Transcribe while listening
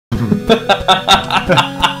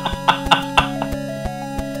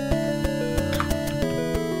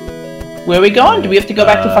Where are we going? Do we have to go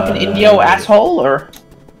back to fucking India, asshole, or?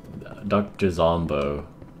 Dr. Zombo.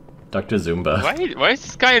 Dr. Zumba. Why is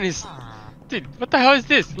this guy in his... Dude, what the hell is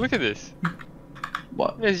this? Look at this.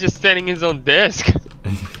 What? He's just standing in his own desk.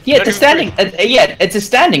 Yeah, it's a standing. Yeah, it's a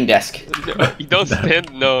standing desk. No, you don't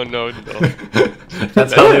stand. No.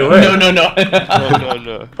 That's how they work. No. No.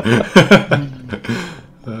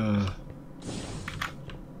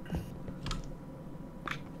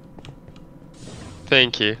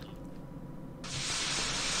 Thank you.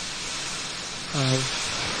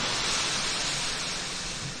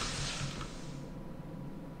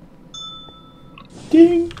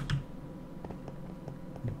 Ding.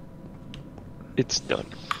 It's done.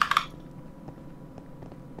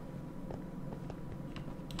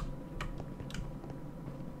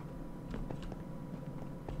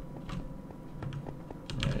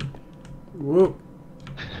 Whoa.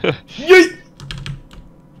 Yeet!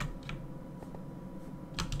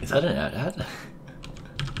 Is that an ad?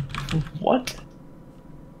 What?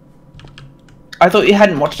 I thought you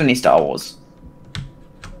hadn't watched any Star Wars.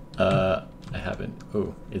 I haven't.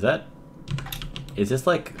 Oh, is this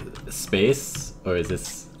like space, or is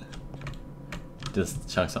this just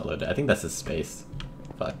chunks not loaded? I think that's a space.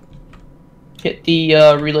 Fuck. Hit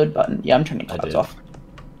the reload button. Yeah, I'm turning clouds off.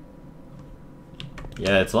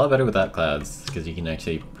 Yeah, it's a lot better without clouds, because you can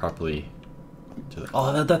actually properly...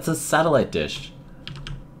 Oh, that's a satellite dish!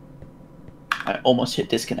 I almost hit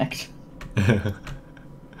disconnect.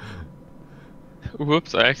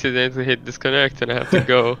 Whoops, I accidentally hit disconnect and I have to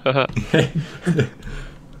go.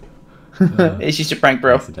 It's just a prank,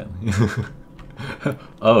 bro. Accidentally.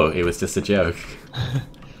 Oh, it was just a joke.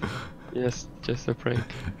 Yes, just a prank.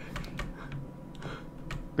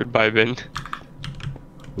 Goodbye, Ben.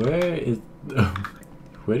 Where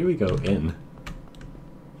do we go in?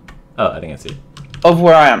 Oh, I think I see it. Of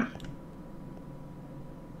where I am.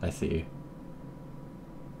 I see you.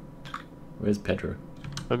 Where's Pedro?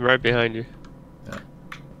 I'm right behind you. Oh.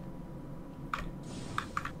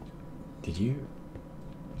 Did you?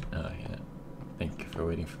 Oh, yeah. Thank you for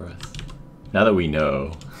waiting for us. Now that we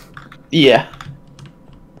know. Yeah.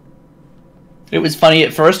 It was funny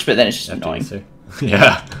at first, but then it's just annoying.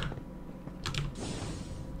 Yeah.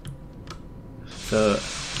 So,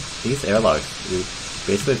 these airlocks, we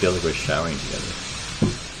basically feel like we're showering together.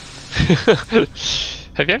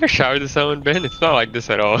 Have you ever showered with someone, Ben? It's not like this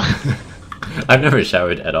at all. I've never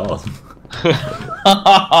showered at all.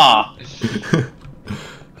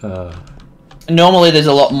 Normally there's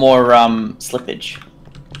a lot more slippage.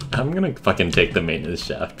 I'm gonna fucking take the maintenance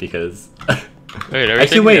shaft because... Wait, are we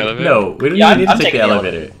actually, wait, the elevator? no, we don't even need to take the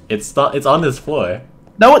elevator. It's on this floor.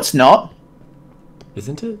 No, it's not.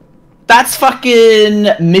 Isn't it? That's fucking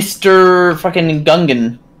Mr. fucking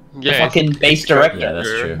Gungan. Yeah, the fucking base director. Yeah, that's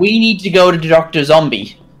true. We need to go to Dr.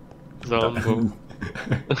 Zombie. Zombo.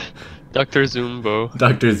 Dr. Zumbo.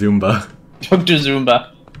 Dr. Zumba. Dr.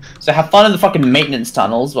 Zumba. So have fun in the fucking maintenance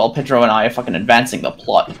tunnels while Pedro and I are fucking advancing the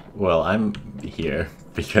plot. Well, I'm here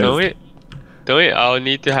because... Don't we all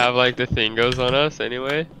need to have like the thing goes on us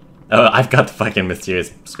anyway? Oh, I've got the fucking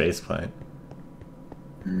mysterious space plane.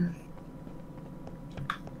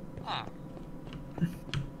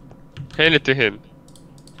 Hand it to him.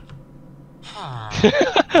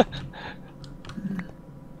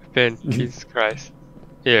 Ben, Jesus Christ.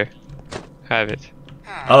 Here. Have it.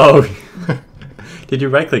 Oh! Did you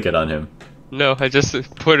right click it on him? No, I just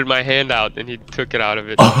put my hand out and he took it out of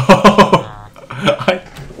it. Oh! I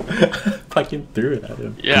fucking threw it at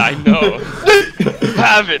him. Yeah, I know.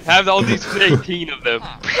 Have it. Have all these 18 of them.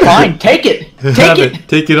 Fine, take it. Take it.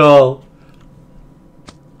 Take it all.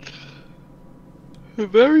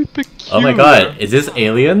 Very peculiar. Oh my god, is this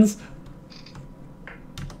aliens?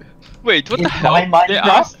 Wait, what the Is hell? my mind They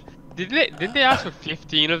crossed? asked, didn't they ask for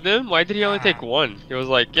 15 of them? Why did he only take one? He was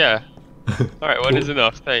like, yeah. Alright, one is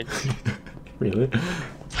enough, thanks. Really?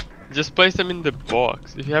 Just place them in the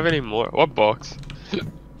box. If you have any more. What box?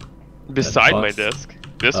 Beside my desk.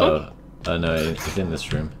 This one? Oh no, it's in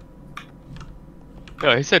this room.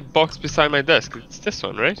 No, he said box beside my desk. It's this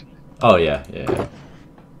one, right? Oh yeah, yeah.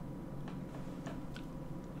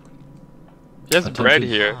 He has bread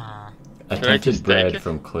here. Attempted bread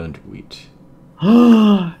from cloned wheat.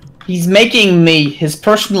 He's making me his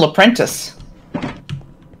personal apprentice.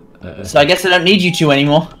 So I guess I don't need you two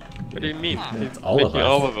anymore. What do you mean? It's all of us.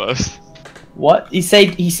 All of us. What? He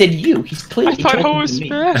said you. He's clearly I thought I talking was to me.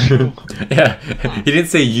 special. Yeah, he didn't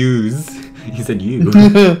say use. He said you.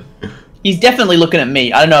 He's definitely looking at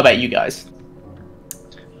me. I don't know about you guys.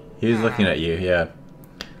 He was looking at you, yeah.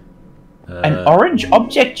 An orange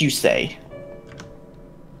object, you say?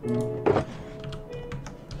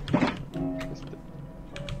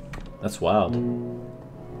 That's wild.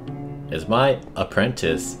 As my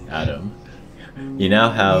apprentice, Adam, you now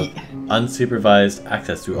have unsupervised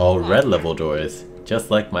access to all red level doors, just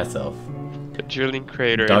like myself. The drilling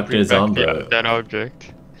crater. Dr. And bring back Zumba. that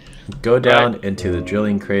object. Go down into the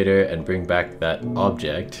drilling crater and bring back that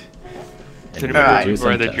object. And Alright. do Where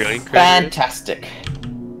some the tests. drilling crater is? Fantastic.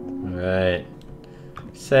 Right.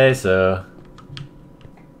 Say so.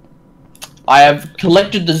 I have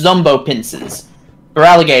collected the Zumbo pincers.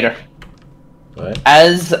 Beraligatr. What?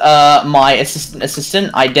 As my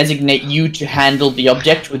assistant, I designate you to handle the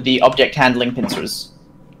object with the object handling pincers.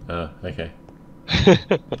 Oh, okay.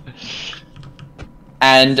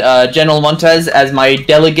 And General Montez, as my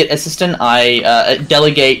delegate assistant, I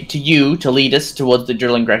delegate to you to lead us towards the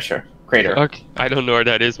drilling crater. Okay, I don't know where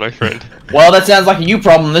that is, my friend. Well, that sounds like a you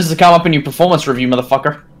problem. This has come up in your performance review,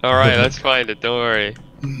 motherfucker. Alright, let's find it, don't worry.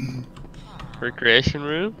 Recreation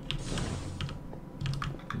room?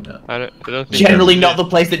 No. I don't think Generally that's not it. the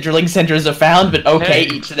place that drilling centers are found, but okay,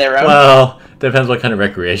 Hey. each to their own. Well, depends what kind of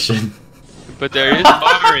recreation. But there is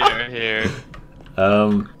Mario here.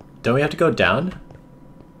 Don't we have to go down?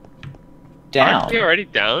 Down. Aren't we already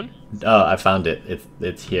down? Oh, I found it.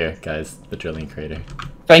 It's here, guys. The drilling crater.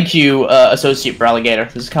 Thank you, Associate Beraligatr.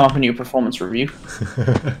 This has come up in your performance review.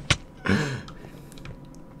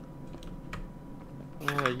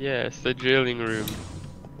 Oh yes, the drilling room.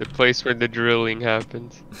 The place where the drilling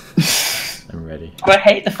happens. I'm ready. But I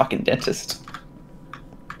hate the fucking dentist.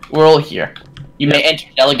 We're all here. You may enter,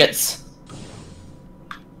 delegates.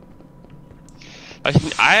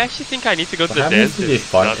 I actually think I need to go to What the happens if you dentist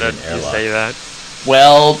fart now in that an you airlock? say that.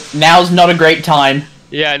 Well, now's not a great time.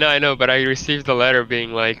 Yeah, no, I know, but I received a letter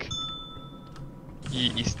being like,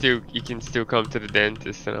 you can still come to the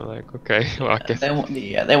dentist, and I'm like, okay, well, I guess. They want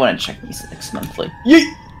to check me 6 monthly.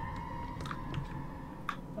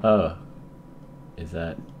 Oh. Is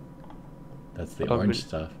that... That's the Oh, orange but-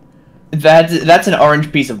 stuff. That's an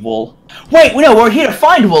orange piece of wool. Wait, no, we're here to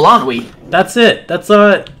find wool, aren't we? That's it! That's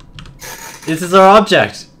our... This is our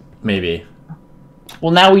object! Maybe.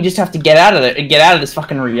 Well, now we just have to get out of there. Get out of this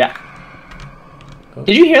fucking react. Oh.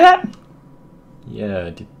 Did you hear that? Yeah,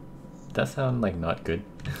 did that sound like not good?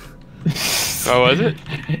 Oh, was it?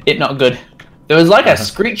 It not good. There was like a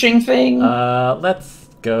screeching thing. Let's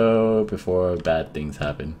go before bad things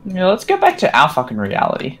happen. Yeah, let's go back to our fucking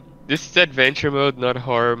reality. This is adventure mode, not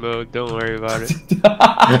horror mode. Don't worry about it.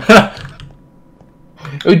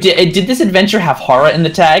 Oh, did this adventure have horror in the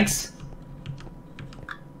tags?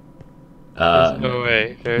 There's no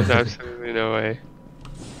way. There's absolutely no way.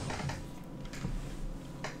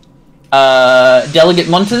 Delegate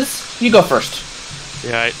Montez, you go first.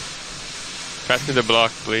 Yeah, pass me the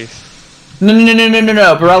block, please. No.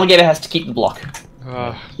 Beraligatr has to keep the block.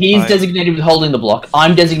 Oh, He's fine. designated with holding the block.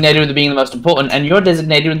 I'm designated with being the most important, and you're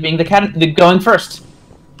designated with being the going first.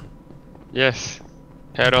 Yes.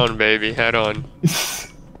 Head on, baby. Head on.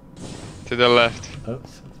 To the left. Oh,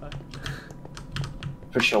 so fine.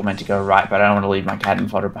 For sure meant to go right, but I don't want to leave my cat and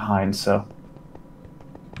fodder behind, so...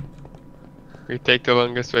 We take the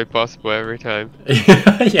longest way possible every time.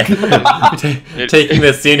 Yeah. Taking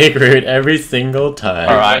the scenic route every single time.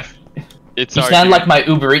 Alright. It's You our sound duty. like my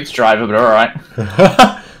Uber Eats driver, but alright.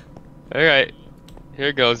 Alright.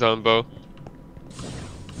 Here goes, Zumbo.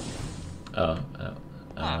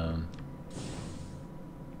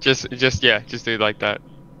 Just do it like that.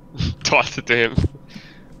 Toss it to him.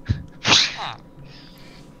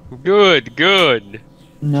 Good.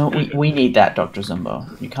 No, we need that, Dr.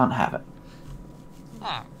 Zumbo. You can't have it.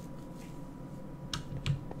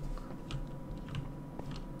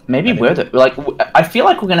 Maybe we're the... Like, I feel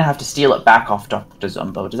like we're gonna have to steal it back off Dr.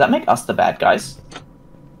 Zumbo. Does that make us the bad guys?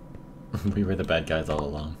 We were the bad guys all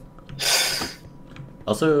along.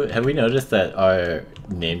 Also, have we noticed that our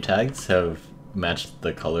name tags have matched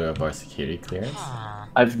the color of our security clearance?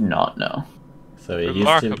 I've not, no. So it used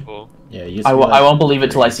to... Remarkable. Yeah, it used I to be like won't believe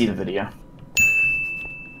it till I see the video.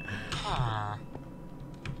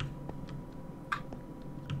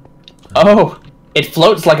 Oh! It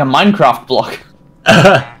floats like a Minecraft block.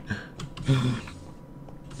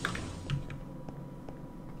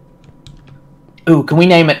 Ooh, can we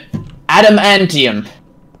name it Adamantium?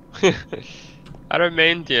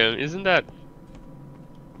 Adamantium, isn't that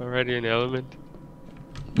already an element?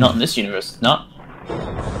 Not in this universe, not.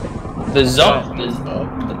 The zone.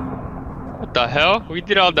 What the hell? We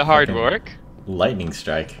did all the hard Okay. work. Lightning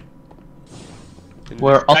strike.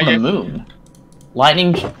 We're on I the guess- moon.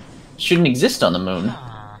 Lightning shouldn't exist on the moon.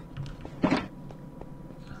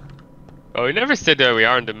 Oh, it never said that we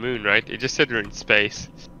are on the moon, right? It just said we're in space.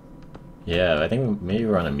 Yeah, I think maybe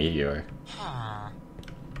we're on a meteor.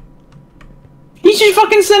 He's just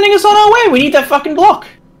fucking sending us on our way. We need that fucking block.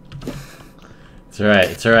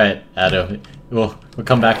 It's alright, Adam. We'll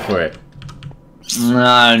come back for it.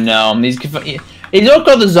 No. It's all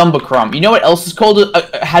called the Zumba Cron. You know what else is called?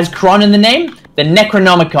 Has Cron in the name? The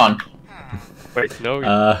Necronomicon. Wait, no.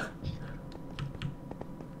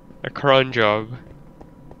 A cron job.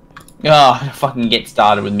 Oh, fucking get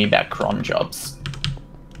started with me about cron jobs.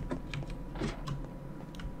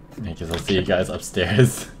 I guess I'll see you guys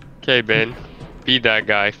upstairs. Okay, Ben. Be that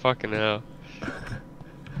guy. Fucking hell.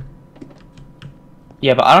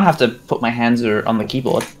 Yeah, but I don't have to put my hands on the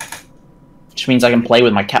keyboard. Which means I can play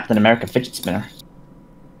with my Captain America fidget spinner.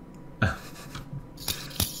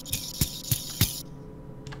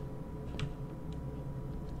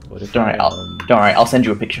 Don't worry, I'll send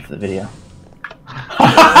you a picture for the video. Wait,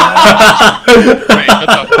 what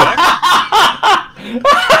the fuck?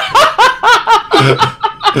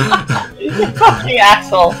 You fucking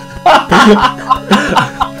asshole.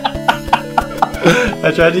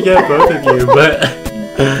 I tried to get both of you, but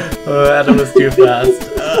Adam was too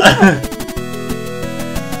fast.